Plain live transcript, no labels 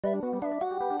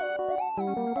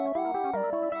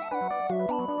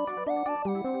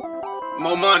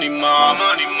More money, ma.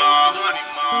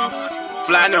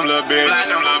 Flatten them little bitch.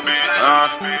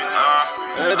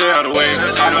 Every day of the way.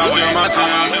 I'm out there my team.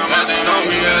 Everything on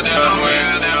me, every day of the way.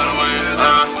 Every day of the way.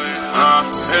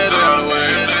 Every day of the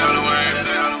way.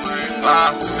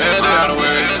 Every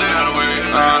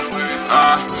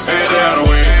day of the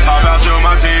way. Hop out to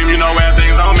my team, you know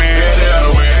everything's on me. Every day of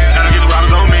the way. Gotta get the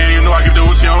robbers on me, you know I can do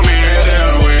what you on me. Every day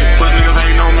of the way. But niggas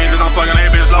hating on me, cause I'm fucking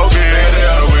that bitch low key. Every day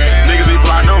of the way. Niggas be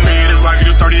plotting on me, this why I can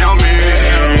do 30 on me. Every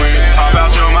day of the way. Hop out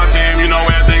to my team, you know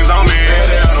everything's on me. Every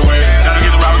day of the way. Gotta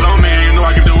get the robbers on me, you know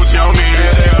I can do what you on me.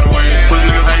 Every day of the way. But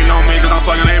niggas hating on me, cause I'm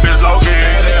fucking that bitch low key.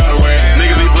 Every day of the way.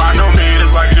 Niggas be plotting on me, this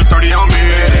why I can do 30 on me.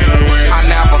 Every day of the way. I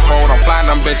never fold, I'm flying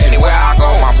them bitch anywhere I go.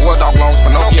 My bulldog loans,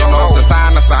 Pinocchio knows the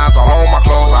signs all on my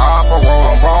clothes. I offer roll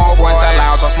on broad boys that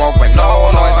loud, I smoke with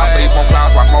no noise. I sleep on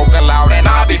clouds while smoking loud, and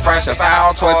I be fresh as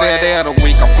hell. Towards the end of the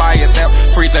week, I'm fly yourself.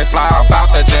 Free J fly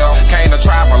about the jail. Kane the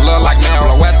trapper, look like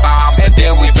Mel, wet tops, and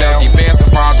then we build. DBandz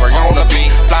and Bronze on the beat.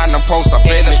 Flying them posts up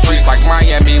in the streets like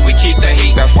Miami, we keep the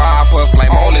heat. That's why I put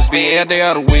flame on this beat. Every day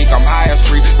of the week, I'm high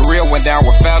street. The real went down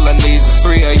with felonies. There's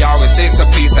 3 of y'all with 6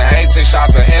 apiece. And 18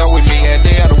 shots of hell with me. Every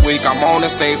day of the week, I'm on the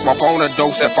stage, smoke on the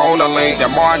dope, step on the lane.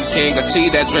 That Martin King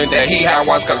achieved that dream that he had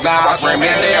once, cause now I dream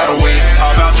every day of the week.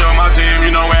 Hop out to my team,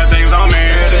 you know everything's on me.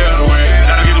 Every day of the way.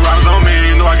 Gotta get the robbers on me,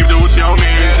 you know I can do what you on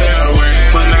me. Every day of the way.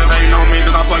 But niggas hating on me,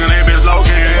 cause I'm fucking that bitch low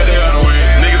key. Every day of the way.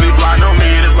 Niggas be plotting on me,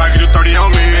 this why I can do 30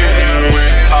 on me. Every day of the way.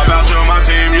 Hop out to my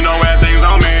team, you know everything's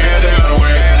on me. Every day of the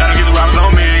way. Gotta get the robbers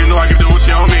on me, you know I can do what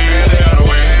you on me. Every day of the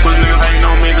way. But niggas hating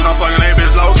on me, cause I'm fucking that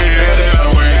bitch low key. Every day of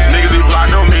the way. Niggas be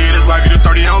plotting on me, this why I can do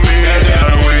 30 on me. Every day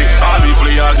of the way. I be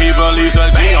flea, I keep at least a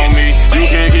G on me. You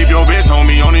can't keep your bitch on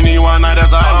me, only need one night,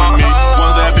 that's all with me.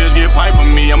 Once that bitch get pipe for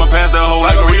me, I'ma pass the hoe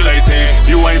like a relay team.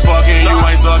 You ain't fucking, you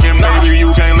ain't sucking, maybe you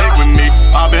can't link with me.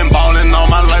 I've been ballin' all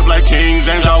my life like King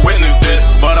James, y'all witness this.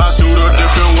 But I shoot a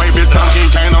different way, bitch, I'm King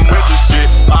Kane, I'm with this shit.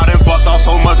 I done fucked off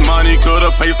so much money,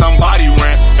 could've paid somebody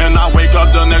rent. And I wake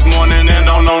up the next morning and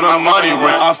don't know the money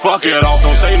rent. I fuck it off,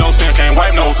 don't say no sin, can't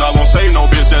wipe no top, won't say no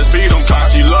bitch, just beat them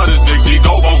cock. She love this dick, she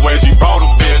go both ways, she brought a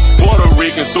bitch. Puerto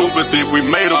Rican super thick, we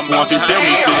made a point, she tell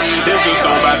me shit. Hit the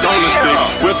stove back on the stick,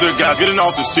 with the guys getting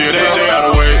off the shit, every day of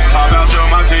the way. Hop out to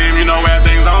my team, you know